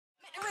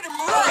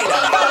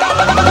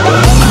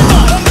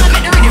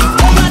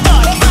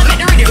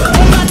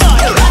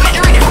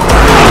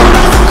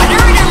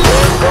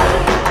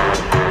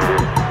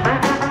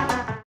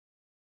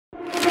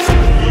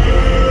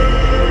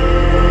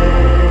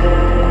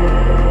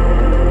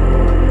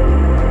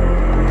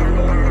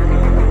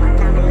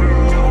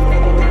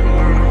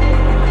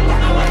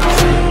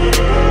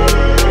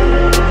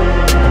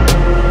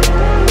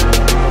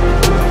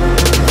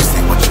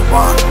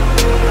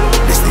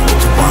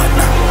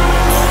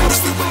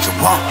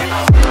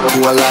Who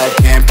alive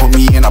can't put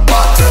me in a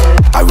box.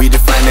 I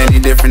redefine any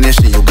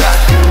definition you got.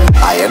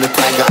 I am the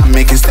tiger, I'm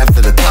making steps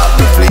to the top.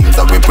 The flames,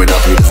 I whip it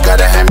up, you just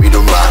gotta hand me the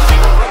rock.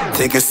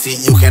 Take a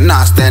seat, you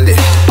cannot stand it.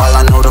 All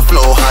I know, the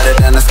flow harder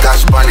than a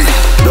Scotch bunny.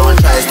 Don't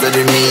try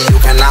studying me, you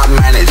cannot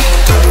manage.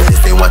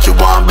 This ain't what you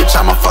want, bitch,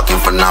 I'm a fucking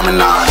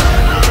phenomenon.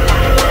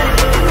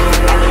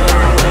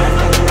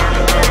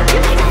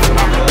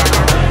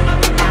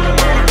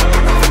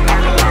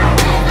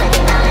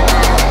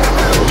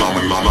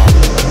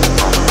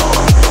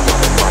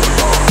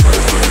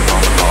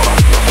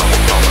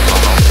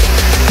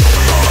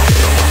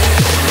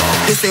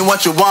 This ain't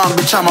what you want,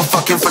 bitch, I'm a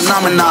fucking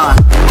phenomenon.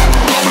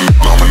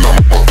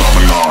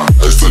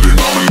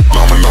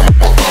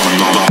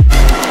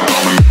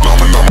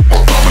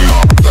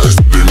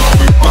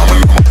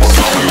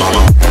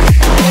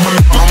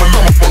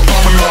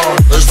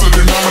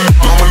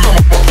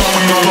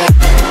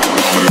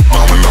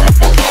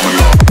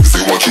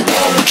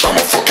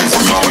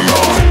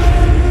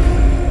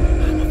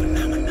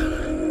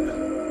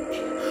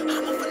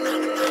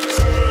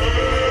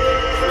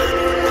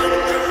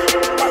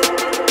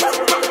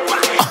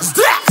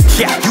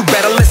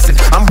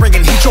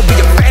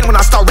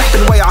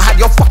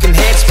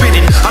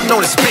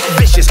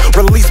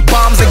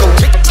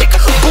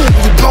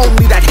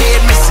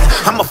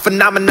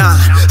 Phenomenon,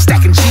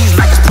 stacking cheese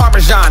like it's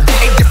Parmesan.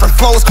 8 different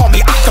flows, call me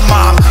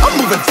Octomom. I'm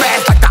moving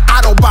fast like the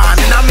Autobahn,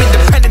 and I'm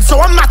independent,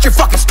 so I'm not your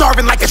fucking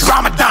starving like it's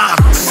Ramadan.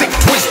 Sick,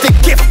 twisted,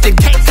 gifted,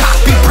 can't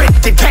copy,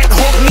 printed, can't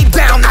hold me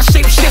down. I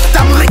shape shift,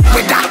 I'm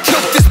liquid. I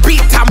killed this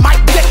beat, I might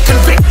get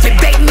convicted.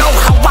 They know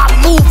how I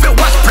move, it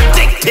was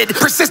predicted.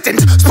 Persistent,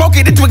 spoke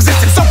it into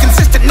existence, so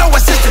consistent, no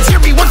assistance. Hear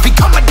me once,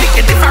 become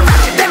addicted. If I rap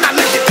it, then I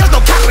live it. There's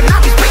no cap when I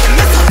be spitting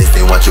this. This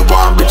ain't what you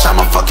want, bitch,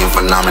 I'm a fucking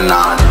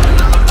phenomenon.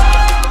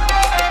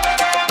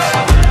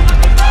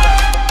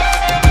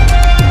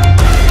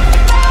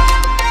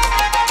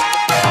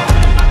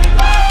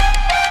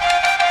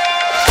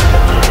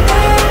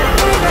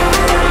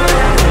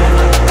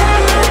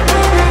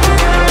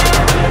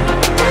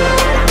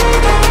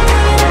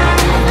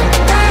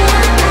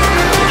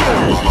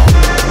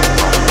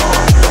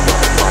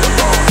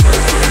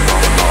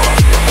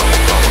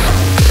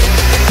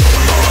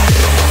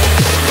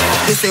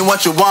 This ain't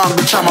what you want,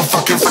 bitch, I'm a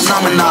fucking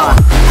phenomenon.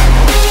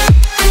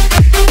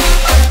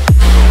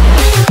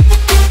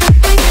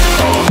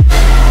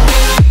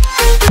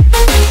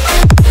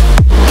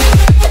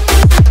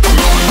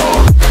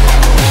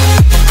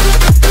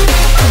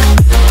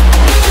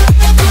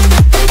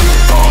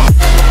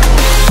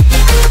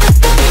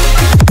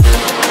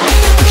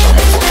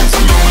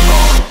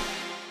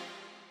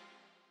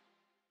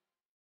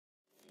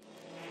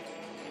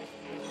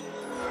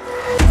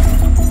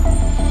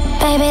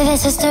 Baby,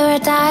 this is do or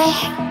die.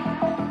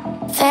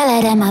 Feel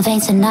it in my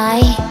veins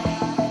tonight.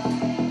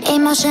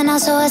 Emotional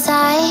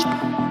suicide.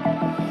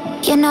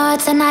 You know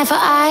it's an eye for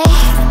eye.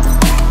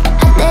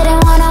 I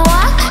didn't wanna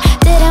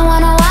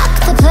walk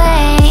the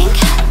plank.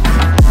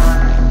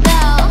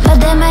 But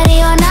the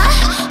Mariona,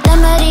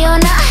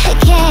 it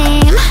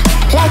came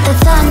like the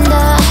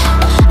thunder.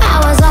 I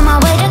was on my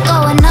way to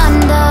going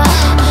under.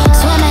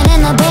 Swimming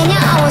in the bay,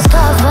 yeah, I was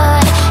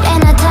covered in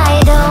a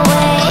tidal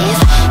wave,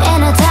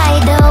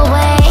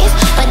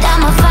 But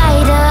I'm a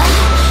fighter,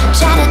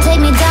 try to take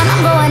me down,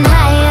 I'm going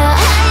higher.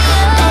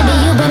 Baby,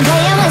 you've been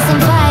playing with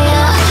some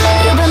fire.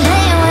 You've been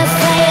playing with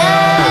fire.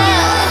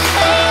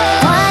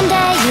 One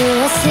day you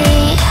will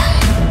see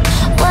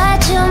what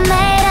you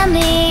made of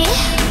me.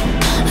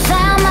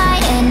 Found my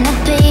inner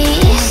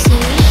peace.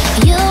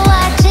 You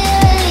watch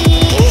it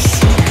release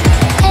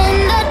in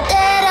the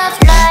dead of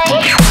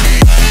night.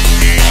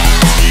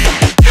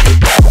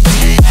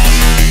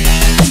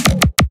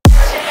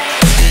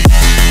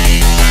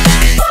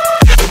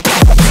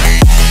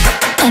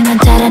 In the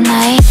dead of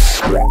night.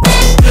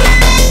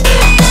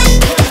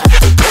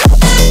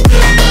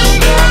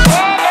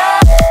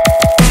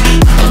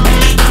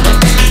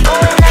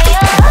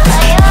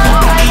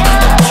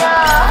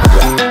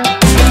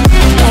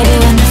 Baby,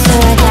 when the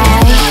sword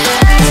die,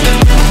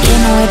 you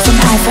know it's an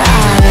eye for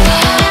eye.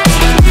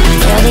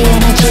 Feel the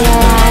energy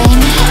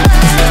align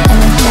in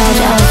the dead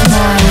of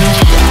night.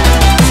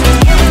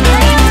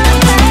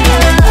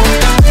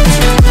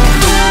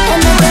 In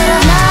the dead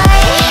of night. In the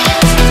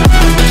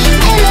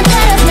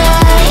dead of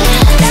night.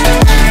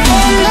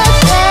 In the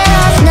dead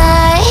of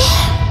night.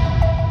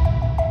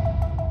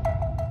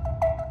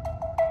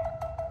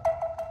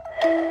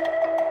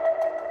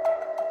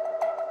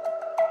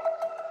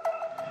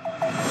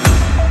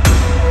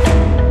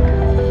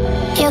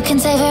 You can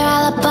save your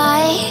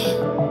alibi.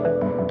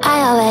 I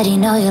already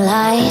know you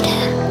lied.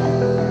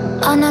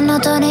 Oh no, no,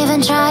 don't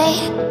even try.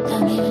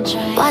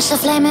 Watch the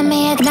flame in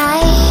me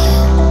ignite.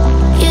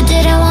 You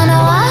didn't wanna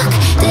walk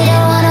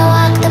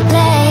the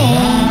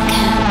plank.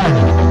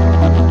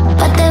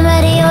 But the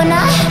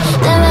Mariona,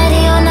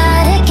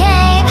 it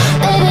came.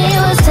 Baby,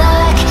 it was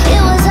dark,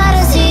 it was hard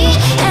to see.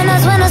 And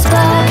that's when a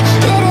spark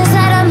lit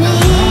inside of me.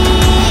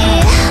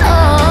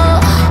 Oh,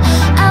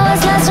 I was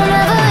lost from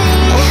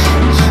reverie.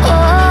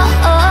 Oh,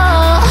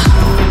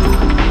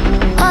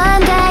 one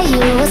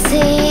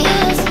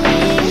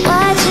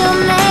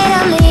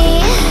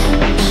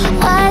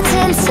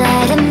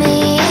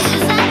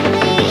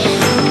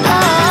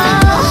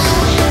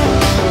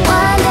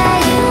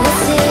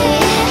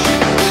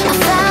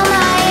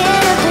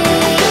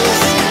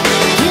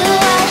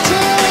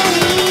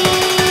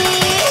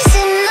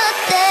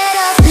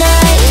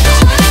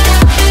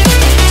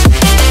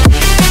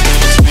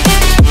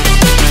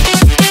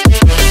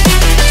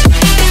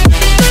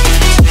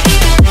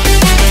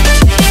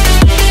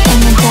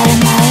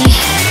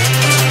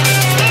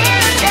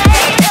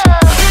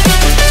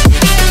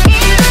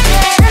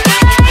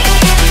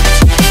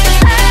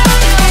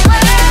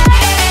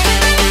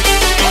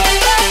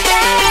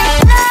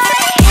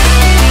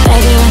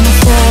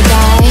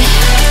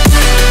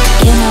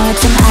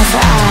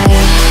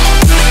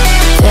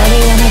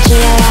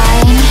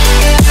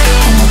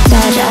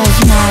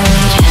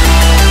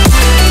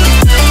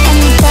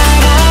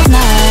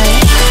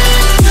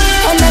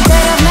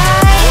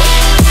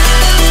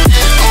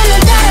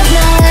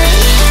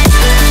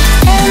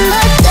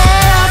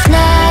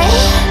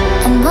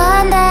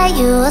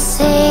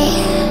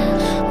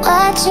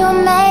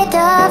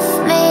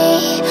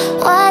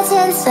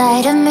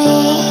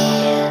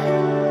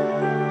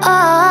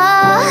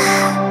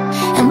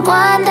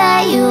one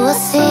day you will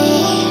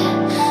see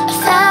I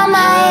found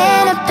my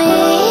inner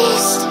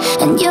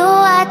beast, and you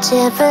watch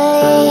it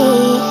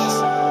release.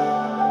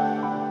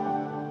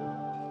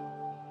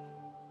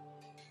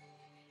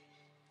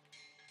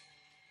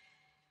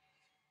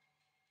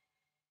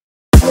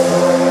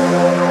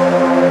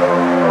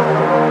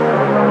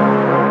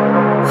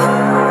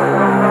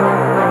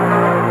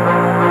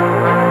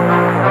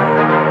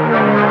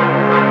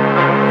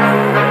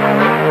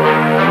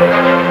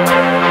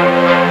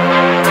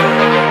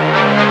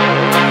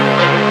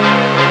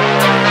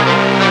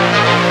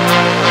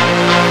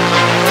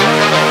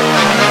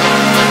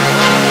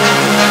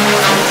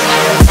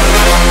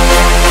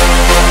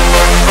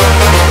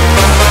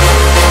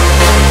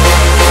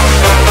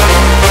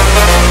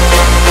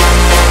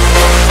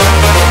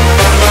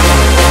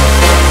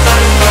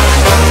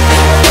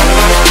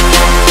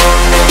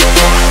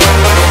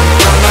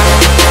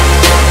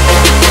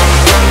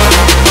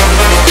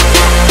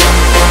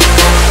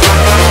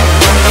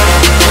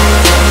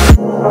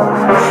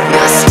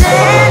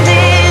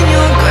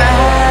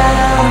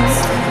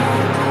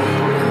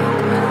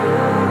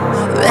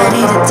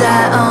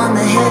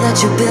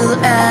 You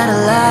built out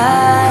of life.